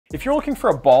If you're looking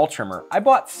for a ball trimmer, I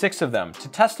bought 6 of them to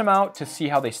test them out to see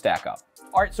how they stack up.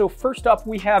 All right, so first up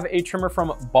we have a trimmer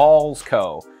from Ballsy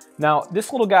Co. Now,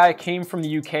 this little guy came from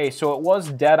the UK, so it was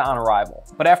dead on arrival.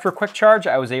 But after a quick charge,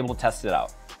 I was able to test it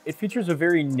out. It features a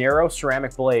very narrow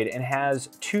ceramic blade and has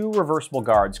 2 reversible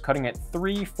guards cutting at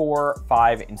 3, 4,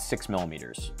 5, and 6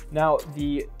 millimeters. Now,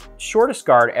 the shortest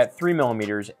guard at 3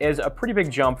 millimeters is a pretty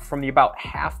big jump from the about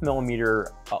 0.5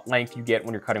 millimeter length you get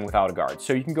when you're cutting without a guard.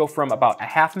 So you can go from about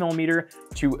 0.5 millimeter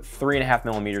to 3.5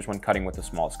 millimeters when cutting with the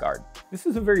smallest guard. This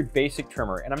is a very basic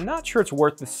trimmer, and I'm not sure it's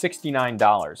worth the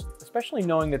 $69, especially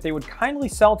knowing that they would kindly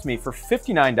sell it to me for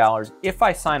 $59 if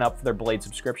I sign up for their blade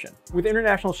subscription. With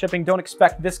international shipping, don't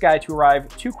expect this guy to arrive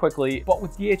too quickly, but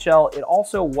with DHL, it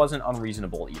also wasn't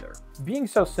unreasonable either. Being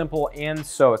so simple and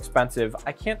so expensive,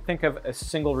 I can't think of a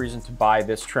single reason to buy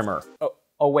this trimmer.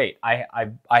 Oh wait, I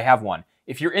have one.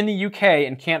 If you're in the UK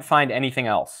and can't find anything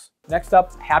else. Next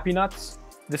up, Happy Nuts.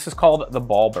 This is called the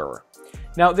Ball Burr.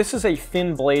 Now, this is a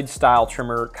thin blade style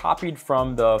trimmer copied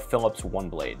from the Philips One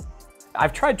Blade.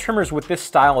 I've tried trimmers with this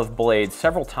style of blade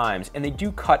several times, and they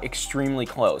do cut extremely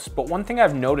close, but one thing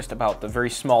I've noticed about the very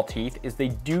small teeth is they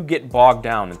do get bogged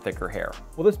down in thicker hair.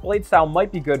 Well, this blade style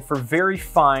might be good for very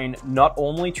fine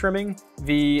nut-only trimming.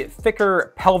 The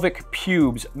thicker pelvic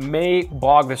pubes may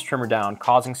bog this trimmer down,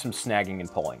 causing some snagging and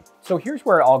pulling. So here's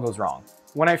where it all goes wrong.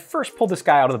 When I first pulled this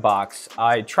guy out of the box,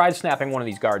 I tried snapping one of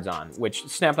these guards on, which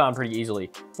snapped on pretty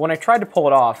easily. When I tried to pull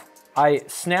it off, I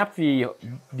snapped the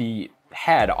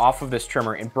head off of this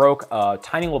trimmer and broke a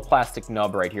tiny little plastic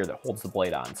nub right here that holds the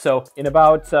blade on. So in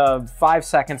about 5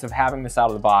 seconds of having this out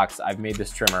of the box, I've made this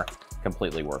trimmer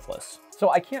completely worthless. So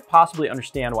I can't possibly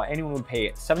understand why anyone would pay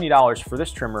 $70 for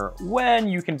this trimmer when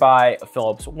you can buy a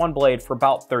Philips One Blade for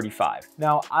about $35.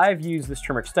 Now, I've used this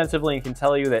trimmer extensively and can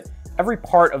tell you that every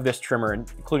part of this trimmer,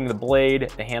 including the blade,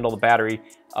 the handle, the battery,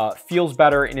 feels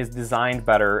better and is designed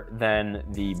better than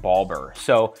the Ball Burr.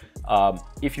 So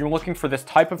if you're looking for this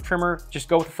type of trimmer, just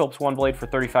go with the Philips One Blade for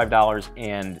 $35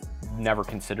 and never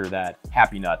consider that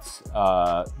Happy Nuts.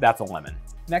 That's a lemon.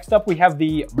 Next up, we have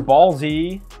the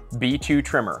Ballsy B2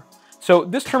 Trimmer. So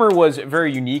this trimmer was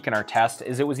very unique in our test,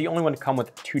 as it was the only one to come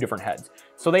with 2 different heads.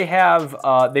 So they have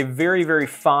very, very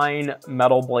fine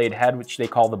metal blade head, which they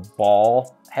call the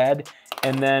ball head,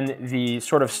 and then the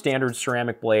sort of standard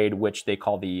ceramic blade, which they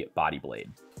call the body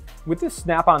blade. With this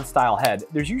snap-on style head,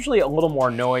 there's usually a little more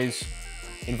noise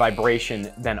and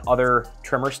vibration than other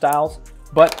trimmer styles.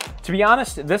 But to be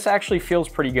honest, this actually feels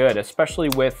pretty good, especially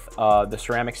with the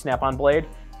ceramic snap-on blade.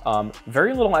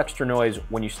 Very little extra noise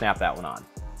when you snap that one on.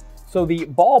 So the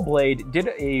ball blade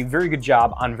did a very good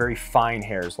job on very fine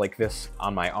hairs like this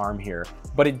on my arm here,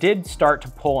 but it did start to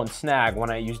pull and snag when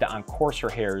I used it on coarser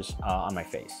hairs on my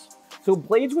face. So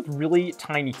blades with really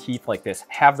tiny teeth like this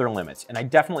have their limits, and I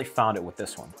definitely found it with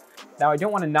this one. Now, I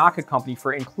don't want to knock a company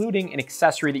for including an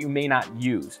accessory that you may not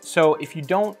use. So if you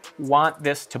don't want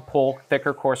this to pull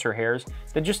thicker, coarser hairs,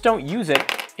 then just don't use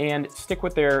it and stick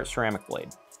with their ceramic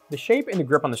blade. The shape and the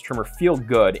grip on this trimmer feel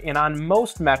good, and on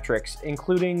most metrics,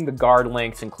 including the guard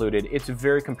lengths included, it's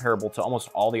very comparable to almost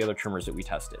all the other trimmers that we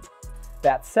tested.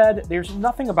 That said, there's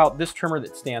nothing about this trimmer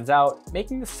that stands out,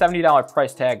 making the $70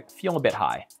 price tag feel a bit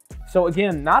high. So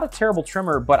again, not a terrible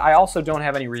trimmer, but I also don't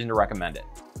have any reason to recommend it.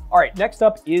 All right, next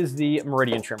up is the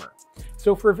Meridian trimmer.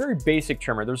 So for a very basic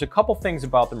trimmer, there's a couple things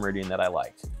about the Meridian that I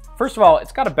liked. First of all,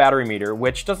 it's got a battery meter,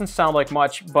 which doesn't sound like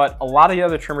much, but a lot of the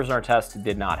other trimmers in our test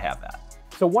did not have that.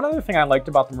 So one other thing I liked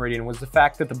about the Meridian was the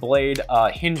fact that the blade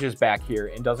hinges back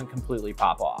here and doesn't completely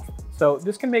pop off. So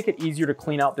this can make it easier to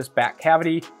clean out this back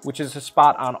cavity, which is a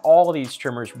spot on all of these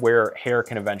trimmers where hair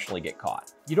can eventually get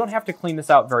caught. You don't have to clean this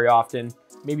out very often,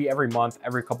 maybe every month,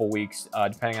 every couple weeks,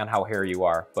 depending on how hairy you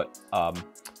are, but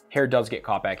hair does get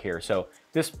caught back here. So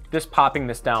this popping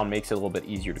this down makes it a little bit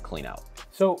easier to clean out.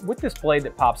 So with this blade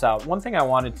that pops out, one thing I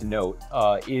wanted to note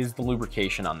is the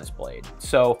lubrication on this blade.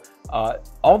 So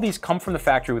all these come from the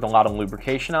factory with a lot of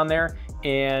lubrication on there.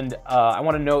 And I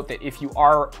want to note that if you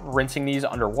are rinsing these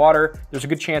underwater, there's a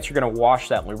good chance you're going to wash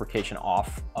that lubrication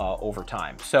off over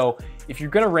time. So if you're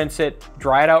going to rinse it,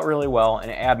 dry it out really well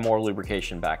and add more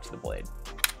lubrication back to the blade.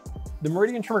 The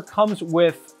Meridian trimmer comes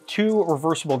with 2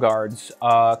 reversible guards,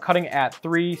 cutting at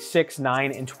 3, 6,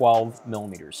 9, and 12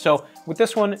 millimeters. So with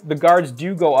this one, the guards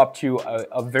do go up to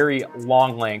a very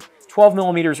long length. 12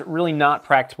 millimeters, really not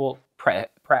practical. 12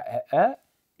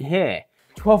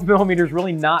 millimeters,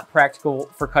 really not practical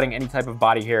for cutting any type of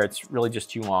body hair. It's really just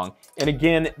too long. And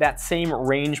again, that same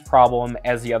range problem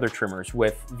as the other trimmers,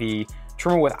 with the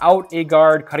trimmer without a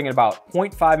guard cutting at about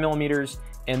 0.5 millimeters,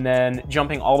 and then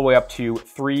jumping all the way up to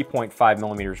 3.5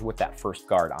 millimeters with that first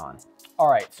guard on. All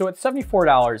right, so at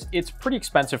 $74, it's pretty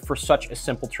expensive for such a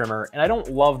simple trimmer, and I don't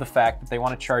love the fact that they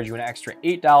want to charge you an extra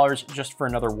 $8 just for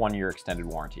another 1-year extended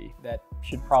warranty. That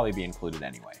should probably be included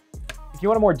anyway. If you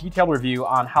want a more detailed review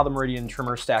on how the Meridian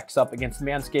trimmer stacks up against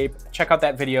Manscaped, check out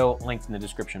that video linked in the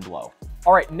description below.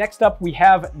 All right, next up we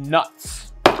have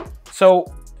nuts.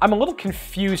 So I'm a little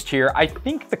confused here. I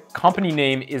think the company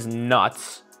name is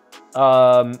Nuts.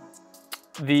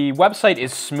 The website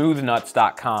is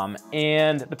smoothnuts.com,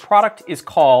 and the product is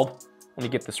called, let me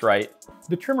get this right,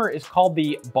 the trimmer is called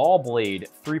the Ball Blade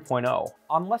 3.0,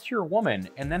 unless you're a woman,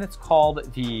 and then it's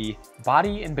called the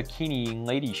Body and Bikini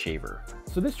Lady Shaver.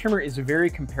 So this trimmer is very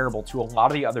comparable to a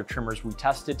lot of the other trimmers we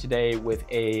tested today with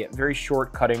a very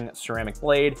short cutting ceramic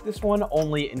blade, this one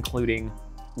only including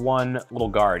one little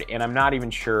guard, and I'm not even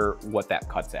sure what that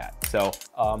cuts at. So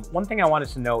one thing I wanted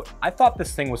to note, I thought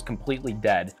this thing was completely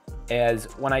dead, as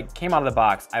when I came out of the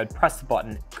box, I would press the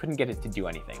button, couldn't get it to do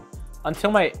anything.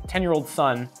 Until my 10-year-old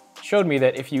son showed me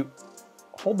that if you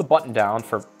hold the button down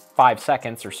for 5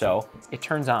 seconds or so, it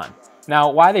turns on. Now,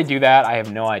 why they do that, I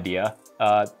have no idea.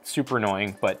 Super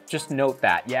annoying, but just note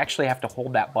that you actually have to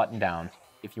hold that button down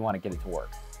if you want to get it to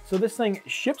work. So this thing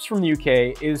ships from the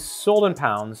UK, is sold in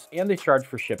pounds, and they charge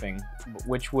for shipping,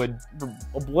 which would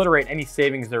obliterate any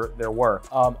savings there were.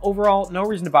 Overall, no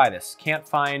reason to buy this. Can't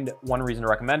find one reason to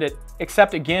recommend it,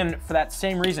 except again, for that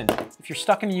same reason. If you're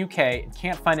stuck in the UK and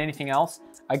can't find anything else,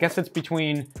 I guess it's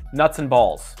between nuts and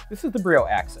balls. This is the Brio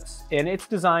Axis, and it's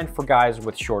designed for guys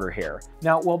with shorter hair.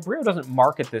 Now, while Brio doesn't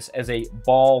market this as a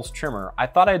balls trimmer, I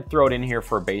thought I'd throw it in here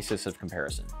for a basis of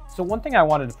comparison. So one thing I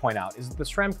wanted to point out is that the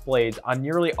ceramic blades on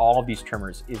nearly all of these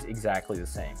trimmers is exactly the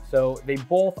same. So they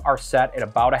both are set at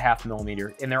about 1/2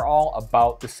 millimeter, and they're all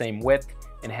about the same width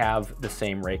and have the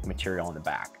same rake material in the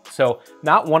back. So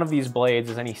not one of these blades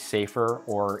is any safer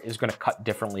or is going to cut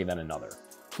differently than another.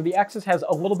 So the Axis has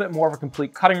a little bit more of a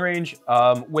complete cutting range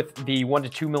with the 1 to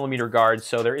 2 millimeter guard,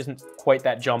 so there isn't quite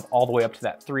that jump all the way up to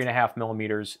that 3.5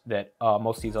 millimeters that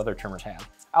most of these other trimmers have.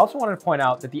 I also wanted to point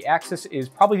out that the Axis is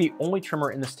probably the only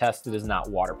trimmer in this test that is not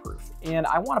waterproof. And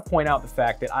I want to point out the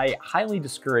fact that I highly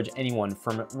discourage anyone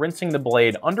from rinsing the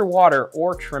blade underwater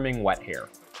or trimming wet hair.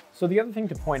 So the other thing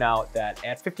to point out that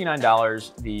at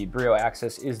 $59, the Brio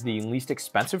Axis is the least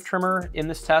expensive trimmer in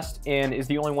this test and is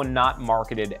the only one not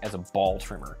marketed as a ball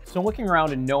trimmer. So looking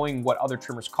around and knowing what other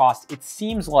trimmers cost, it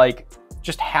seems like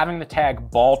just having the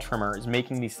tag ball trimmer is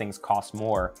making these things cost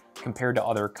more compared to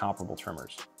other comparable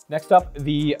trimmers. Next up,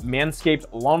 the Manscaped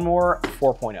Lawnmower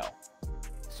 4.0.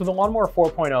 So the Lawnmower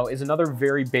 4.0 is another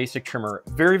very basic trimmer,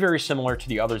 very similar to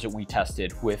the others that we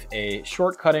tested, with a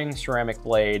short cutting ceramic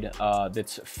blade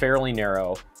that's fairly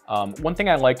narrow. One thing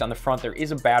I liked on the front, there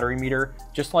is a battery meter.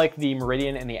 Just like the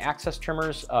Meridian and the Axis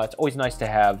trimmers, it's always nice to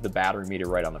have the battery meter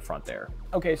right on the front there.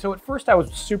 Okay, so at first I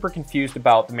was super confused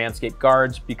about the Manscaped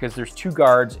guards because there's 2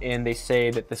 guards and they say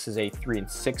that this is a 3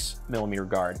 and 6 millimeter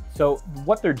guard. So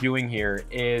what they're doing here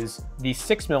is the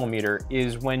 6 millimeter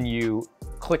is when you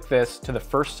click this to the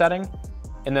first setting,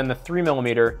 and then the 3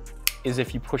 millimeter is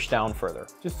if you push down further.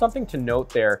 Just something to note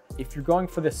there, if you're going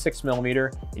for the 6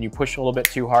 millimeter and you push a little bit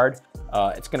too hard,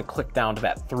 it's gonna click down to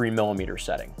that 3 millimeter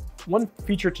setting. One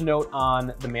feature to note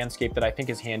on the Manscaped that I think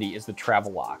is handy is the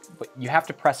travel lock, but you have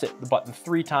to press the button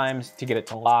 3 times to get it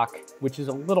to lock, which is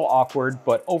a little awkward,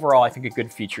 but overall I think a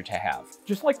good feature to have.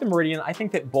 Just like the Meridian, I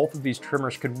think that both of these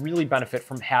trimmers could really benefit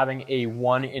from having a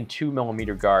 1 and 2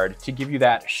 millimeter guard to give you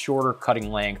that shorter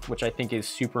cutting length, which I think is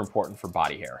super important for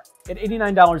body hair. At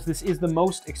 $89, this is the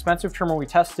most expensive trimmer we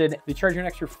tested. They charge you an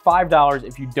extra $5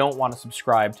 if you don't want to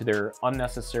subscribe to their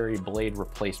unnecessary blade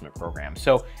replacement program.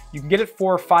 So you can get it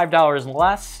for $5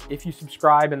 less if you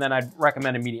subscribe, and then I'd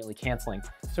recommend immediately canceling.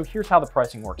 So here's how the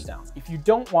pricing works down. If you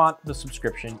don't want the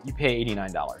subscription, you pay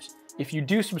 $89. If you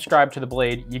do subscribe to the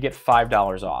blade, you get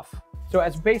 $5 off. So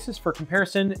as basis for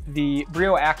comparison, the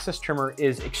Brio Axis trimmer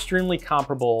is extremely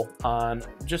comparable on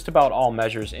just about all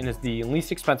measures and is the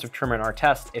least expensive trimmer in our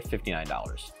test at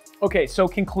 $59. Okay, so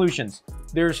conclusions.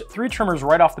 There's 3 trimmers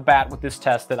right off the bat with this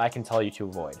test that I can tell you to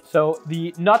avoid. So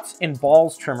the nuts and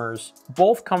balls trimmers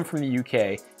both come from the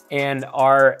UK and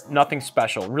are nothing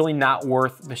special, really not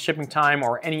worth the shipping time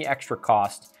or any extra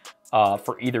cost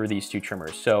for either of these 2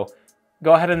 trimmers. So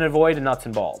go ahead and avoid the nuts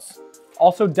and balls.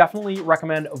 Also, definitely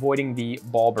recommend avoiding the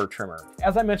ball burr trimmer.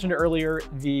 As I mentioned earlier,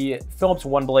 the Philips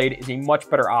One Blade is a much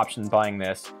better option than buying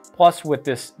this. Plus, with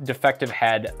this defective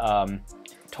head,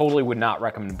 totally would not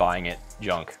recommend buying it.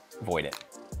 Junk, avoid it.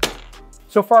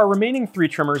 So for our remaining 3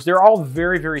 trimmers, they're all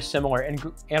very similar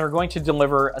and are going to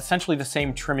deliver essentially the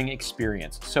same trimming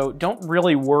experience. So don't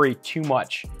really worry too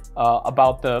much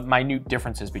about the minute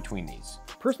differences between these.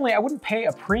 Personally, I wouldn't pay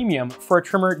a premium for a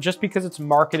trimmer just because it's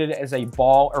marketed as a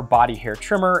ball or body hair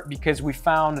trimmer, because we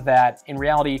found that in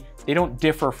reality, they don't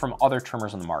differ from other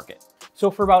trimmers on the market.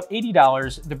 So for about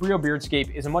 $80, the Brio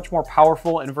Beardscape is a much more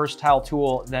powerful and versatile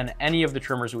tool than any of the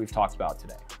trimmers that we've talked about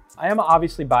today. I am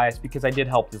obviously biased because I did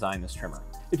help design this trimmer.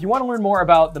 If you want to learn more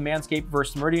about the Manscaped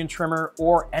vs. Meridian trimmer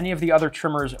or any of the other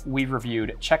trimmers we've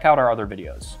reviewed, check out our other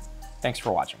videos. Thanks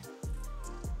for watching.